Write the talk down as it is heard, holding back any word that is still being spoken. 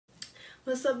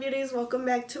What's up, beauties? Welcome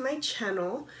back to my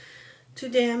channel.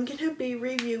 Today I'm gonna be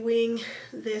reviewing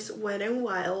this Wet n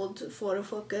Wild Photo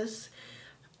Focus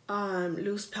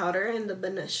loose powder in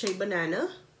the shade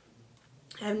Banana.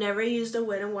 I've never used a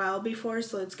Wet n Wild before,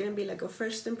 so it's gonna be like a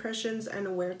first impressions and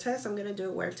a wear test. I'm gonna do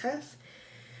a wear test.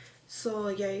 So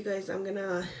yeah, you guys, I'm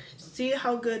gonna see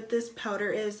how good this powder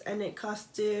is, and it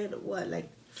costed what, like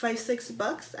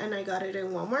 $5-6, and I got it in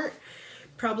Walmart.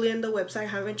 Probably in the website. I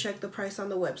haven't checked the price on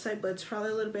the website, but it's probably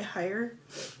a little bit higher.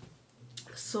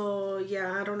 So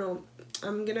yeah, I don't know.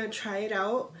 I'm gonna try it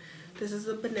out. This is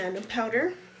the banana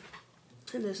powder,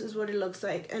 and this is what it looks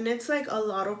like. And it's like a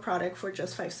Lotto product for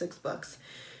just $5-6,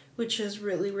 which is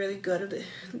really good.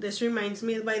 This reminds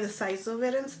me, by the size of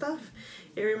it and stuff,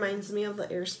 it reminds me of the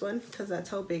Airspun, because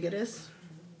that's how big it is.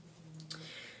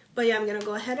 But yeah, I'm gonna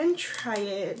go ahead and try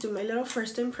it, do my little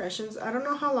first impressions. I don't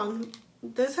know how long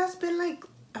this has been like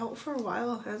out for a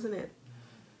while, hasn't it?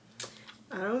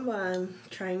 I don't know, but I'm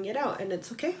trying it out, and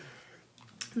it's okay.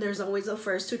 There's always a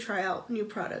first to try out new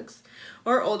products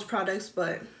or old products,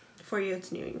 but for you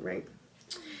it's new, right?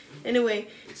 Anyway,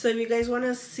 so if you guys want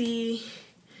to see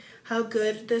how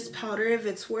good this powder, if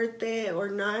it's worth it or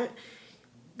not,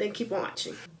 then keep on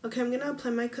watching. Okay, I'm gonna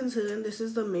apply my concealer, and this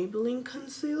is the Maybelline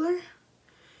concealer,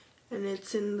 and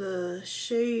it's in the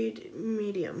shade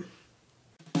medium.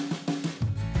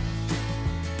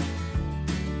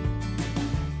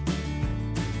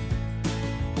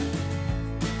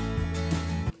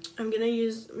 I'm gonna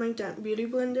use my damp beauty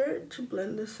blender to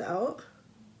blend this out.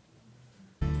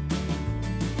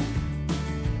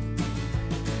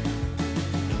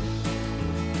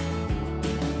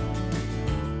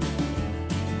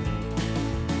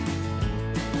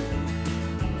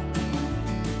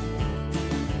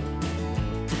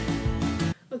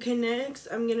 Okay, next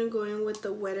I'm gonna go in with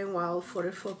the Wet n Wild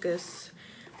Photo Focus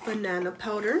banana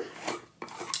powder.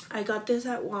 I got this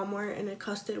at Walmart, and it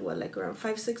costed what, like around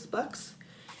 $5-6.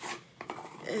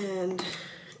 And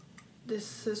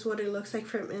this is what it looks like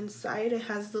from inside. It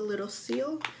has the little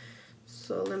seal.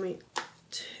 So let me,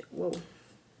 whoa,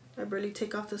 I barely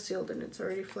take off the seal, then it's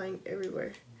already flying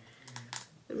everywhere.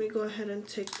 Let me go ahead and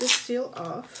take this seal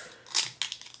off.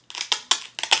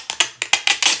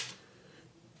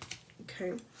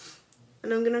 Okay,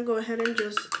 and I'm gonna go ahead and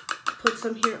just put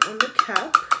some here on the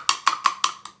cap.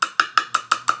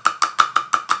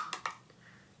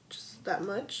 Just that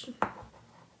much.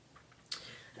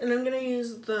 And I'm gonna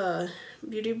use the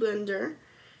beauty blender,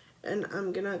 and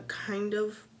I'm gonna kind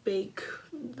of bake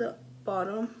the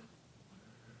bottom.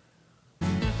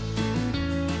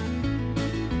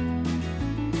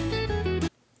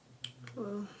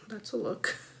 Well, that's a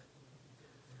look.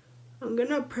 I'm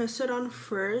gonna press it on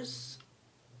first,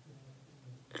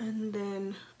 and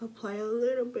then apply a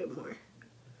little bit more,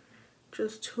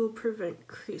 just to prevent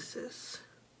creases.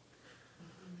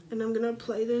 And I'm gonna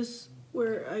apply this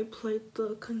where I applied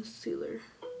the concealer.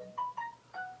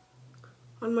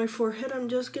 On my forehead, I'm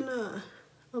just gonna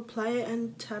apply it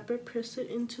and tap it, press it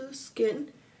into the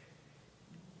skin,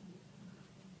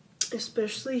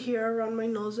 especially here around my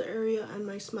nose area and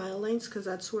my smile lines, because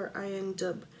that's where I end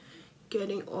up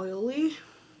getting oily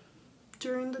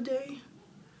during the day.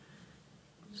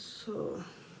 So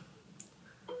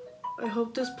I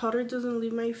hope this powder doesn't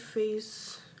leave my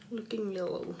face looking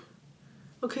yellow.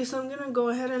 Okay, so I'm gonna go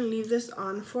ahead and leave this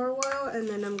on for a while, and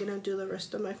then I'm gonna do the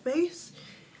rest of my face,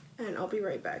 and I'll be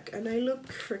right back. And I look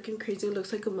freaking crazy. It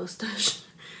looks like a mustache.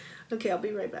 Okay, I'll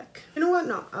be right back. You know what?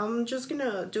 No, I'm just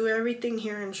gonna do everything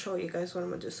here and show you guys what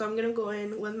I'm gonna do. So I'm gonna go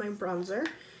in with my bronzer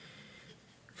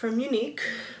from Unique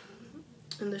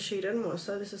in the shade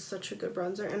Hermosa. This is such a good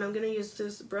bronzer, and I'm gonna use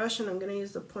this brush, and I'm gonna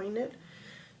use the pointed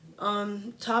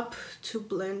top to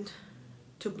blend,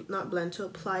 to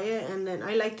apply it. And then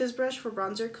I like this brush for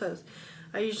bronzer because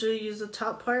I usually use the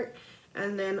top part,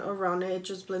 and then around it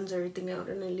just blends everything out,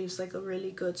 and it leaves like a really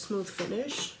good smooth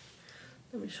finish.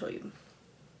 Let me show you.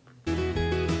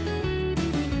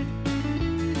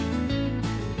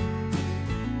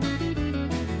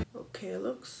 Okay, it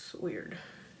looks weird.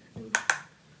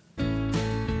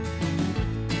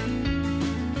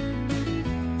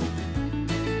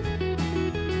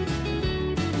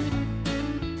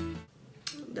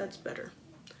 That's better.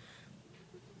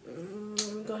 Let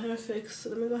me go ahead and fix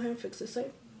this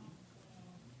side.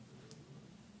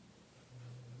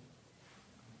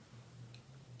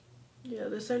 Yeah,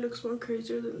 this side looks more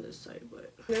crazier than this side,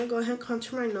 but I'm gonna go ahead and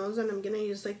contour my nose, and I'm gonna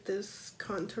use like this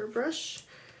contour brush,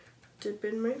 dip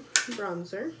in my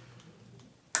bronzer,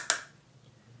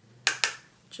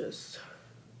 just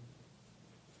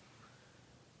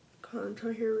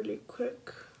contour here really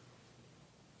quick.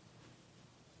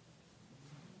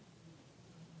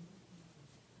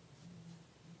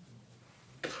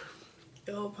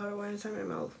 Oh, powder went inside my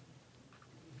mouth.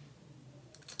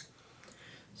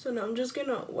 So now I'm just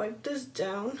gonna wipe this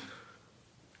down.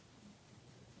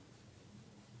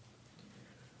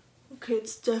 Okay,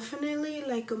 it's definitely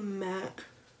like a matte.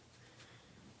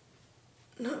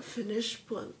 Not finished,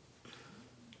 but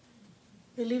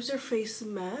it leaves your face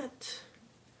matte.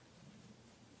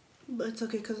 But it's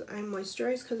okay because I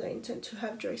moisturize because I intend to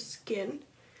have dry skin.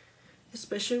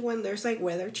 Especially when there's like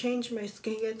weather change, my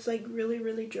skin gets like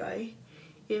really dry.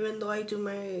 Even though I do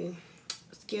my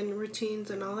skin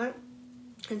routines and all that,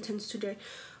 it tends to dry.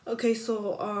 Okay,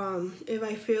 so if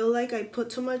I feel like I put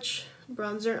too much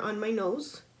bronzer on my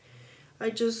nose, I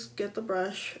just get the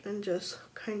brush and just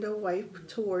kind of wipe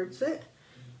towards it,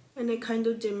 and it kind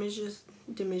of dims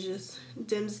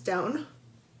down,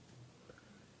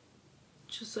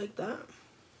 just like that.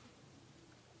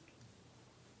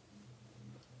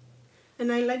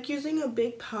 And I like using a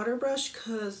big powder brush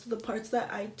because the parts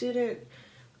that I didn't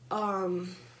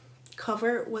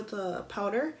cover with the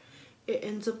powder, it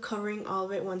ends up covering all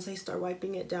of it once I start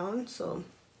wiping it down. So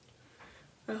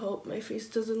I hope my face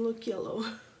doesn't look yellow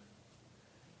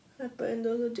at the end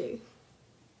of the day.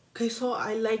 Okay, so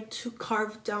I like to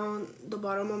carve down the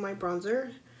bottom of my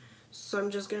bronzer. So I'm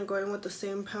just gonna go in with the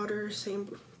same powder,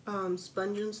 same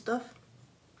sponge and stuff.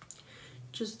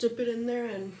 Just dip it in there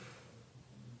and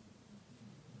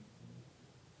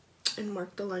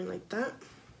mark the line like that.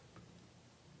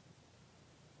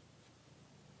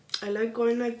 I like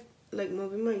going like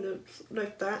moving my lips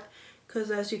like that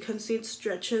because as you can see it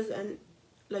stretches and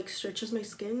like stretches my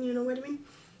skin, you know what I mean?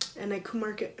 And I can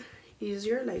mark it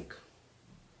easier, like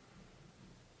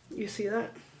you see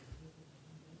that?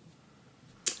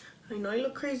 I know I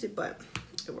look crazy, but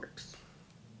it works.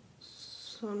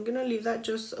 So I'm gonna leave that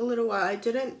just a little while. I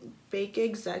didn't bake it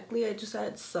exactly, I just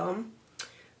added some,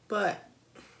 but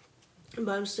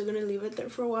I'm still gonna leave it there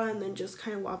for a while and then just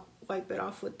kind of wipe it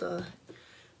off with the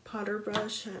powder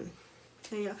brush and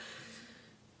yeah.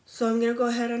 So I'm gonna go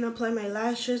ahead and apply my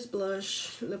lashes,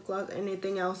 blush, lip gloss,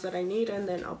 anything else that I need, and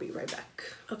then I'll be right back.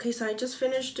 Okay, so I just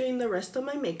finished doing the rest of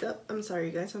my makeup. I'm sorry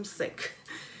guys, I'm sick.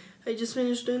 I just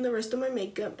finished doing the rest of my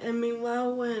makeup, and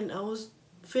meanwhile when I was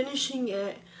finishing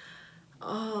it,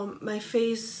 my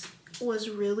face was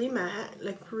really matte,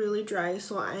 like really dry,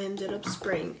 so I ended up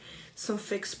spraying some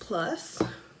Fix Plus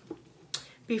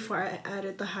before I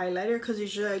added the highlighter, because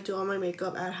usually I do all my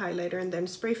makeup, add highlighter, and then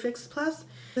spray Fix Plus.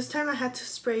 This time I had to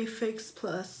spray Fix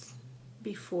Plus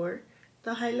before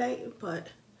the highlight, but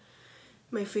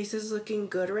my face is looking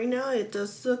good right now. It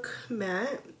does look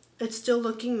matte. It's still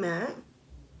looking matte.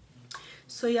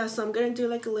 So yeah, so I'm gonna do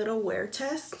like a little wear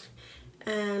test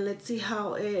and let's see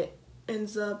how it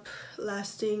ends up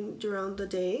lasting throughout the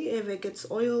day, if it gets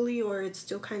oily or it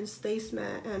still kind of stays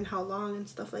matte, and how long and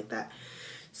stuff like that.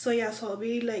 So yeah, so I'll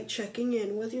be like checking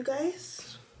in with you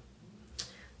guys.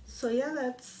 So yeah,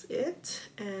 that's it,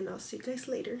 and I'll see you guys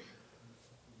later.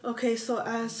 Okay, so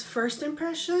as first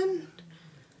impression,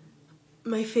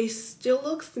 my face still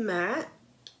looks matte,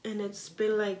 and it's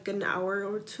been like an hour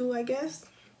or two, I guess,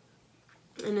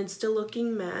 and it's still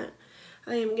looking matte.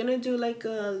 I am gonna do like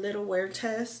a little wear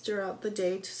test throughout the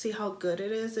day to see how good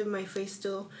it is, if my face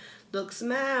still looks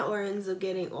matte or ends up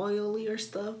getting oily or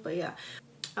stuff. But yeah,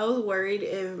 I was worried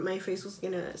if my face was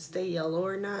gonna stay yellow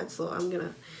or not, so I'm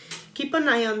gonna keep an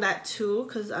eye on that too,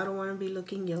 because I don't want to be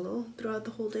looking yellow throughout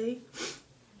the whole day.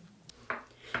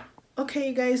 Okay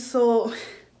you guys, so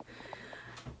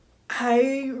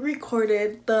I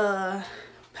recorded the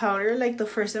powder, like the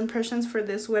first impressions for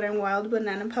this Wet n Wild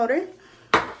banana powder.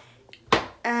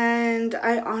 And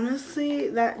I honestly,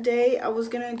 that day I was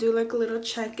gonna do like a little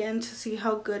check-in to see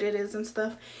how good it is and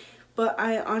stuff, but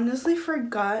I honestly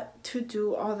forgot to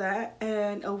do all that,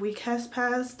 and a week has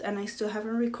passed and I still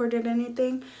haven't recorded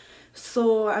anything,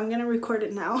 so I'm gonna record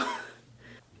it now.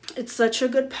 It's such a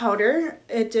good powder.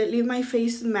 It did leave my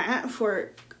face matte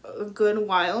for a good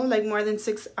while, like more than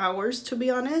 6 hours to be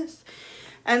honest.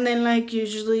 And then like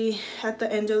usually at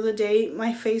the end of the day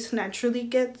my face naturally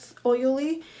gets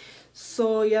oily,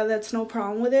 so yeah, that's no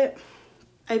problem with it.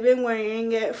 I've been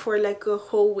wearing it for like a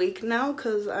whole week now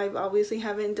because I've obviously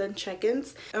haven't done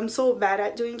check-ins. I'm so bad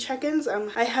at doing check-ins.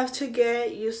 I have to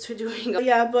get used to doing it.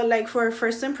 Yeah, but like for a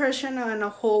first impression on a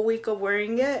whole week of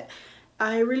wearing it,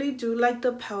 I really do like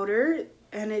the powder,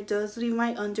 and it does leave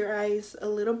my under eyes a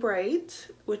little bright,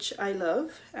 which I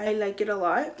love. I like it a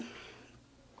lot.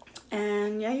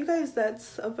 And yeah, you guys,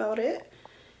 that's about it.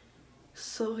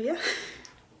 So yeah.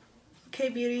 Okay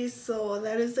beauties, so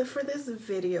that is it for this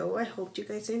video. I hope you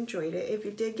guys enjoyed it. If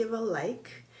you did, give a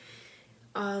like,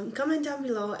 comment down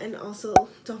below, and also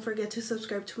don't don't forget to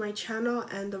subscribe to my channel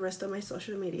and the rest of my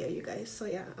social media, you guys. So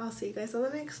yeah, I'll see you guys on the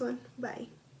next one. Bye.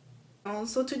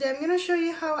 So today I'm going to show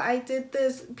you how I did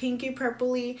this pinky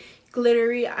purpley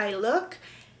glittery eye look.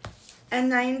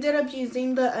 And I ended up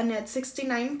using the Annette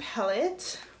 69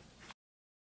 palette.